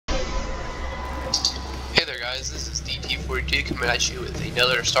guys, this is DP42 coming at you with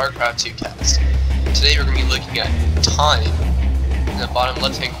another Starcraft 2 cast. Today we're going to be looking at Time in the bottom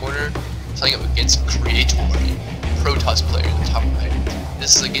left hand corner, playing up against Creator, Protoss player in the top right.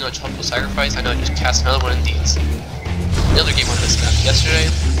 This is a game on Tropical Sacrifice. I know I just cast another one of these. Another game on this map yesterday,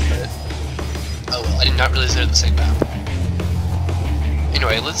 but oh well, I did not realize they're the same map.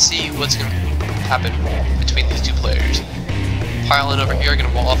 Anyway, let's see what's going to happen between these two players. Pile in over here,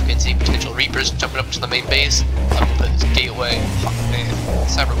 gonna wall off against any potential Reapers jumping up to the main base. I'm gonna put this gateway, and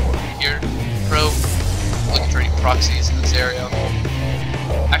Cyber War here. Pro, looking for any proxies in this area.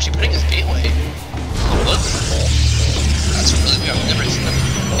 Actually putting his gateway on the local. That's really weird, I've never seen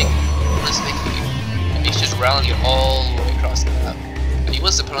this thing. And he's just rallying it all the way across the map. And he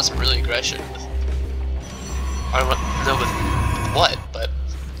wants to put on some really aggression with, I don't know with what, but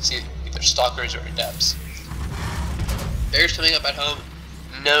see, either Stalkers or Adepts. Bears coming up at home,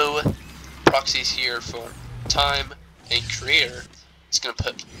 no proxies here for Time, and Creator is going to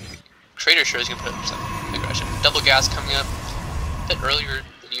put, Creator sure is going to put some aggression. Double gas coming up a bit earlier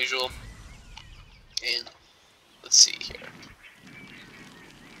than usual, and let's see here.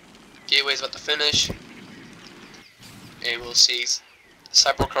 Gateway's about to finish, and we'll see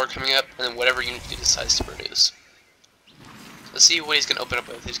Cyborg card coming up, and then whatever unit he decides to produce. Let's see what he's going to open up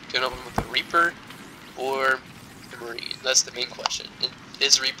with. He's going to open with a Reaper, or Marine. That's the main question. It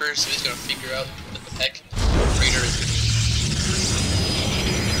is Reaper, so he's gonna figure out what the heck Creator is gonna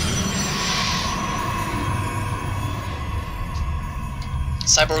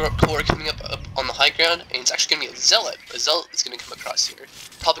do. Cyborg core coming up on the high ground, and it's actually gonna be a Zealot. A Zealot is gonna come across here.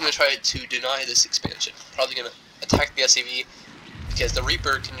 Probably gonna try to deny this expansion. Probably gonna attack the SAV because the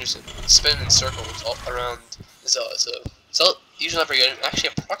Reaper can just spin in circles all around the Zealot. So Zealot usually not very good. Actually,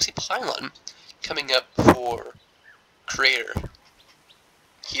 a proxy pylon coming up for Creator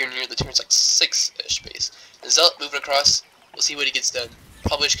here near the turns like 6-ish base. The Zealot moving across, we'll see what he gets done.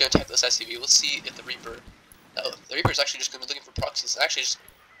 Probably just gonna attack this SCV. We'll see if the Reaper, oh, the Reaper's actually just gonna be looking for proxies. Actually just,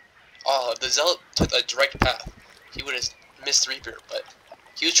 the Zealot took a direct path. He would have missed the Reaper, but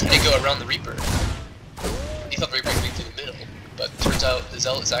he was trying to go around the Reaper. He thought the Reaper would be through the middle, but turns out the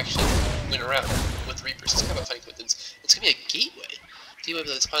Zealot is actually went around with the Reapers. It's kind of a funny coincidence. It's gonna be a gateway. Gateway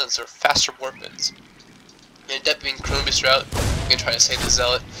with its pilots are faster warpins. And Adept being Chrome Booster out, I'm gonna try to save the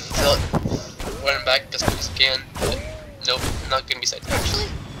Zealot. Zealot running back as quick as he can, but nope, not gonna be saved. Actually?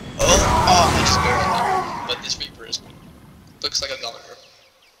 I just barely. But this Reaper looks like a goner.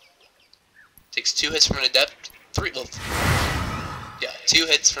 Takes 2 hits from an Adept, 2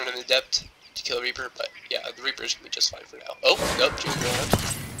 hits from an Adept to kill a Reaper, but yeah, the Reaper's gonna be just fine for now. Oh, nope,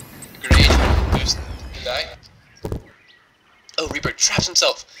 Grenade, boost back. Oh, Reaper traps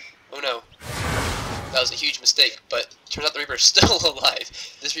himself! Oh no. That was a huge mistake, but turns out the Reaper is still alive.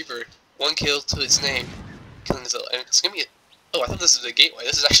 This Reaper, 1 kill to its name, killing the Zealot. And it's gonna be oh, I thought this was a gateway.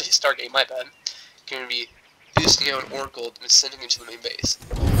 This is actually a Stargate, my bad. Gonna be boosting out an Oracle and sending it to the main base.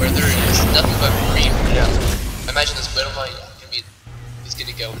 Where there is nothing but green for now. I imagine this middle line is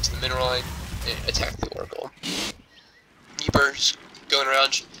gonna go into the middle line and attack the Oracle. Reaper's going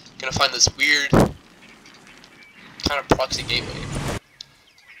around, gonna find this weird kind of proxy gateway.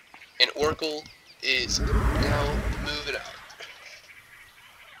 And Oracle is now moving out.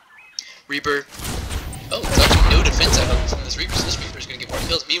 Reaper. Oh, there's actually no defense at home from this Reaper, so this Reaper's gonna get more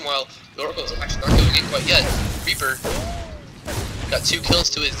kills. Meanwhile, the Oracle is actually not going in quite yet. Reaper got 2 kills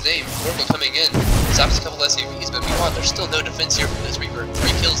to his name. Oracle coming in, zaps a couple SUVs, but meanwhile, there's still no defense here from this Reaper.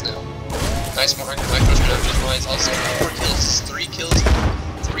 3 kills now. Nice more micros reduction wise. Also, 4 kills, 3 kills,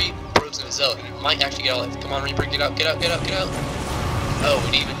 3 probes in his Zealot. And it might actually get out alive. Come on, Reaper, get out, get out, get out, get out. Oh,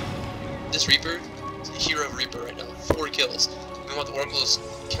 and even this Reaper is a hero Reaper right now. 4 kills. Meanwhile, the Oracle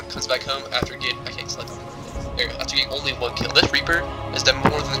comes back home after getting, I can't select them. There you go, after getting only 1 kill. This Reaper has done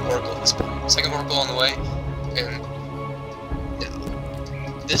more than the Oracle at this point. Second Oracle on the way, and no.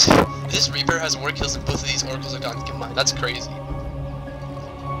 This Reaper has more kills than both of these Oracles have gotten combined. That's crazy.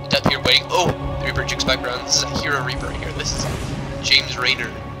 Adept here waiting. Oh, the Reaper jukes back around. This is a hero Reaper right here. This is James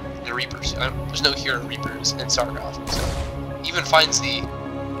Raynor, the Reapers. There's no hero Reapers in StarCraft, so even finds the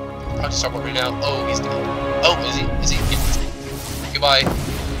proxy Starboard right now. Oh, he's dead. Oh, is he? Is he? Yeah. Goodbye,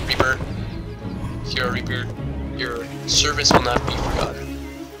 Reaper. Hero Reaper. Your service will not be forgotten.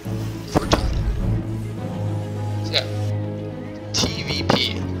 For time. So yeah.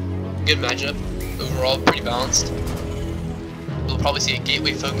 TVP. Good matchup. Overall, pretty balanced. We'll probably see a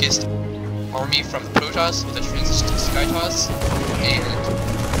gateway-focused army from the Protoss with a transition to Skytoss, and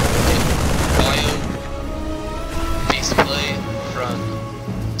bio base play from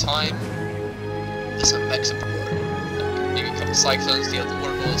Time. Some mech support. Maybe a couple Cyclones, deal with the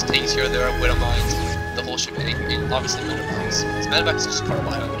Oracles, tanks here or there, Widow Mines. the whole shebang, and obviously medevacs. Medevacs is just part of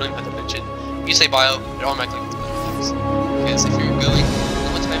bio, we don't even have to mention. If you say bio, it automatically gets medevacs. Because if you're going, the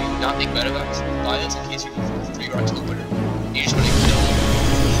one time you do not make medevacs, bios in case you go for 3 rocks opener, you just want to kill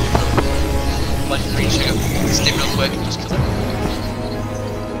a bunch of green sugar, stick real quick, and just kill them.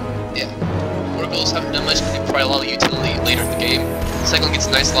 Yeah. Oracles haven't done much, but they provide a lot of utility later in the game. The second one gets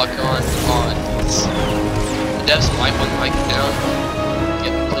a nice lock on defense. The depths might want to mic down.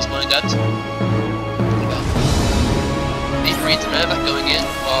 Yep, kills one adept. There we go. 8 Marines and medevac going in,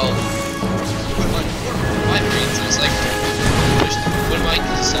 while 5 Marines, it was like, push one mic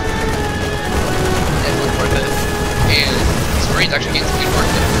to the center. And one part of it. And these Marines actually getting some good work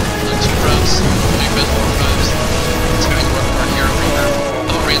done. 2 rows, 3 rows, 4 rows. It's going to work for here and here.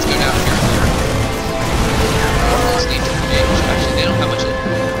 Double Marines go down here and here. Oracles need to engage. Actually, they don't have much of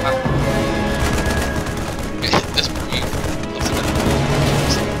this Marine looks like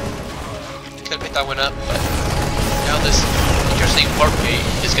could have picked that one up, but now this interesting warp gate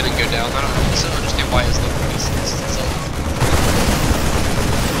is going to go down. I don't understand why it's like this. So,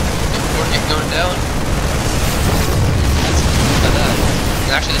 warp gate going down. That's that.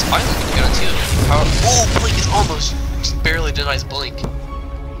 And actually, this pilot can go down too. Power. Oh, Blink is almost just barely denies Blink.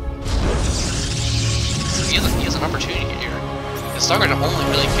 So he has an opportunity here. The Starcraft are only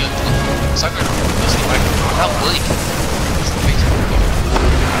really good. Starcraft are mostly like without Blink.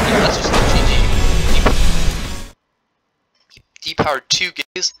 Yeah, that's just GG. Depowered 2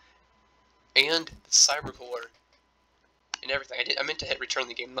 gays and the cyber core and everything. I meant to hit return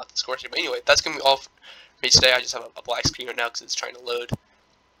the game, not the score sheet. But anyway, that's gonna be all for me today. I just have a black screen right now because it's trying to load.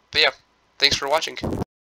 But yeah, thanks for watching.